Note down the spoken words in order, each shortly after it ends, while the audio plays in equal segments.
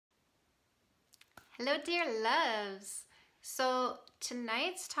Hello, dear loves. So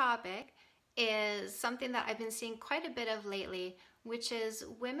tonight's topic is something that I've been seeing quite a bit of lately, which is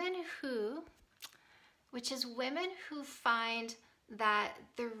women who find that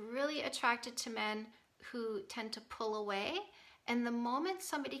they're really attracted to men who tend to pull away. And the moment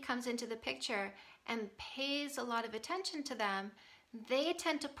somebody comes into the picture and pays a lot of attention to them, they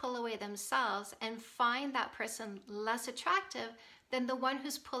tend to pull away themselves and find that person less attractive than the one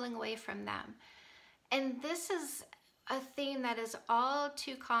who's pulling away from them. And this is a theme that is all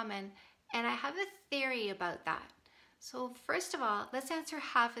too common, and I have a theory about that. So first of all, let's answer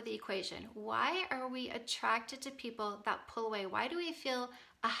half of the equation. Why are we attracted to people that pull away? Why do we feel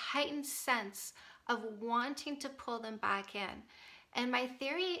a heightened sense of wanting to pull them back in? And my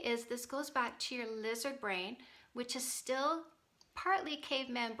theory is this goes back to your lizard brain, which is still partly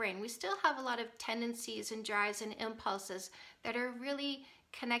caveman brain. We still have a lot of tendencies and drives and impulses that are really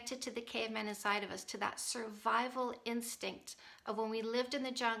connected to the caveman inside of us, to that survival instinct of when we lived in the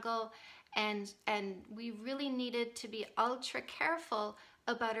jungle and we really needed to be ultra careful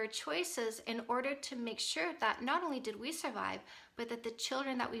about our choices in order to make sure that not only did we survive, but that the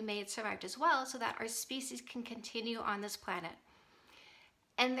children that we made survived as well, so that our species can continue on this planet.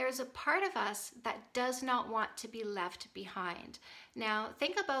 And there's a part of us that does not want to be left behind. Now,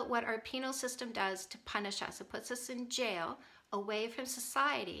 think about what our penal system does to punish us. It puts us in jail, away from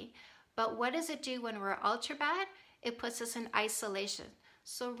society. But what does it do when we're ultra bad? It puts us in isolation.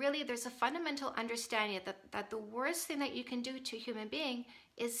 So really, there's a fundamental understanding that the worst thing that you can do to a human being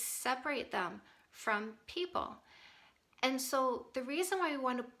is separate them from people. And so the reason why we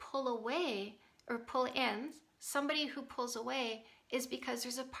want to pull away or pull in somebody who pulls away is because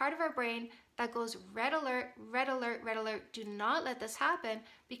there's a part of our brain that goes red alert, red alert, red alert. Do not let this happen,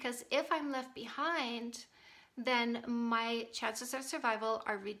 because if I'm left behind, then my chances of survival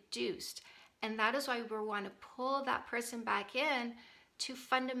are reduced. And that is why we want to pull that person back in to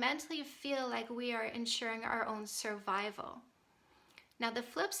fundamentally feel like we are ensuring our own survival. Now, the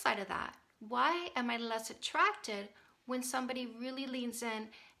flip side of that, why am I less attracted when somebody really leans in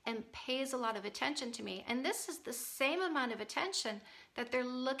and pays a lot of attention to me? And this is the same amount of attention that they're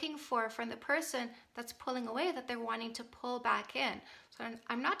looking for from the person that's pulling away, that they're wanting to pull back in. So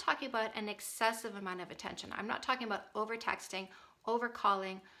I'm not talking about an excessive amount of attention. I'm not talking about over texting, over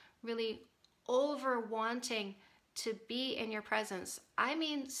calling, really over wanting to be in your presence. I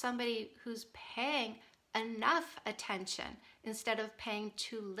mean somebody who's paying enough attention instead of paying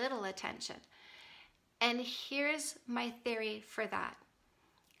too little attention. And here's my theory for that.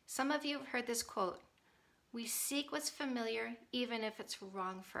 Some of you have heard this quote: "We seek what's familiar even if it's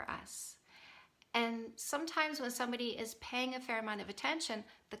wrong for us." And sometimes when somebody is paying a fair amount of attention,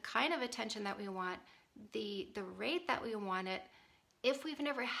 the kind of attention that we want, the rate that we want it, if we've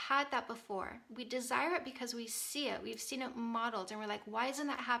never had that before, we desire it because we see it. We've seen it modeled and we're like, why isn't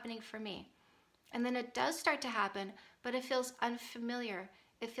that happening for me? And then it does start to happen, but it feels unfamiliar.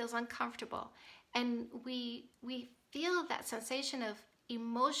 It feels uncomfortable. And we feel that sensation of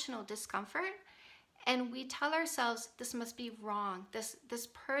emotional discomfort, and we tell ourselves, this must be wrong. This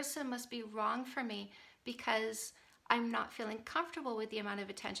person must be wrong for me because I'm not feeling comfortable with the amount of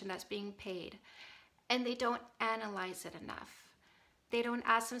attention that's being paid. And they don't analyze it enough. They don't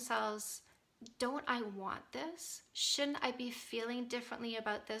ask themselves, don't I want this? Shouldn't I be feeling differently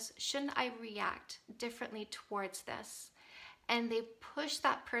about this? Shouldn't I react differently towards this? And they push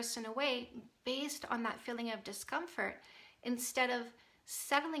that person away based on that feeling of discomfort instead of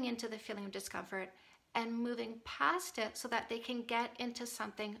settling into the feeling of discomfort and moving past it so that they can get into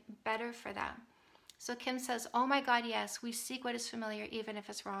something better for them. So Kim says, oh my God, yes, we seek what is familiar even if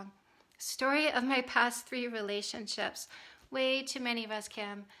it's wrong. Story of my past 3 relationships. Way too many of us,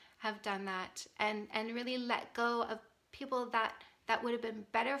 Kim, have done that and really let go of people that would have been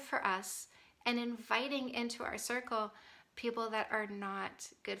better for us, and inviting into our circle people that are not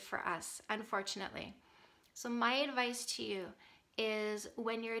good for us, unfortunately. So my advice to you is,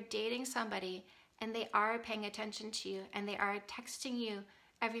 when you're dating somebody and they are paying attention to you and they are texting you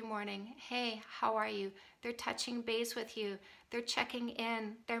every morning, hey, how are you? They're touching base with you. They're checking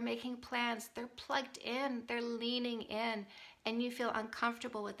in. They're making plans. They're plugged in. They're leaning in. And you feel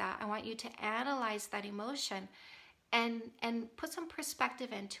uncomfortable with that. I want you to analyze that emotion and put some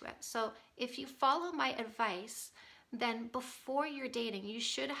perspective into it. So if you follow my advice, then before you're dating, you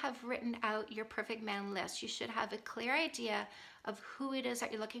should have written out your perfect man list. You should have a clear idea of who it is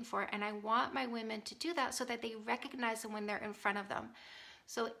that you're looking for. And I want my women to do that so that they recognize them when they're in front of them.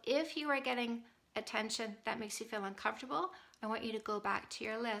 So if you are getting attention that makes you feel uncomfortable, I want you to go back to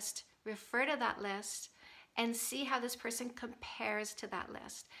your list, refer to that list, and see how this person compares to that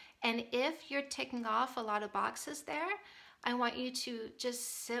list. And if you're ticking off a lot of boxes there, I want you to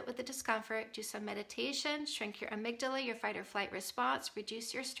just sit with the discomfort, do some meditation, shrink your amygdala, your fight or flight response,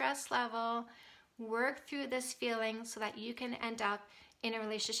 reduce your stress level, work through this feeling so that you can end up in a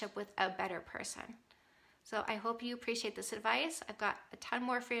relationship with a better person. So I hope you appreciate this advice. I've got a ton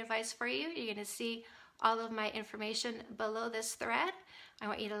more free advice for you. You're going to see all of my information below this thread. I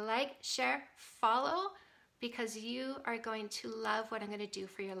want you to like, share, follow, because you are going to love what I'm going to do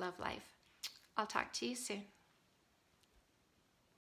for your love life. I'll talk to you soon.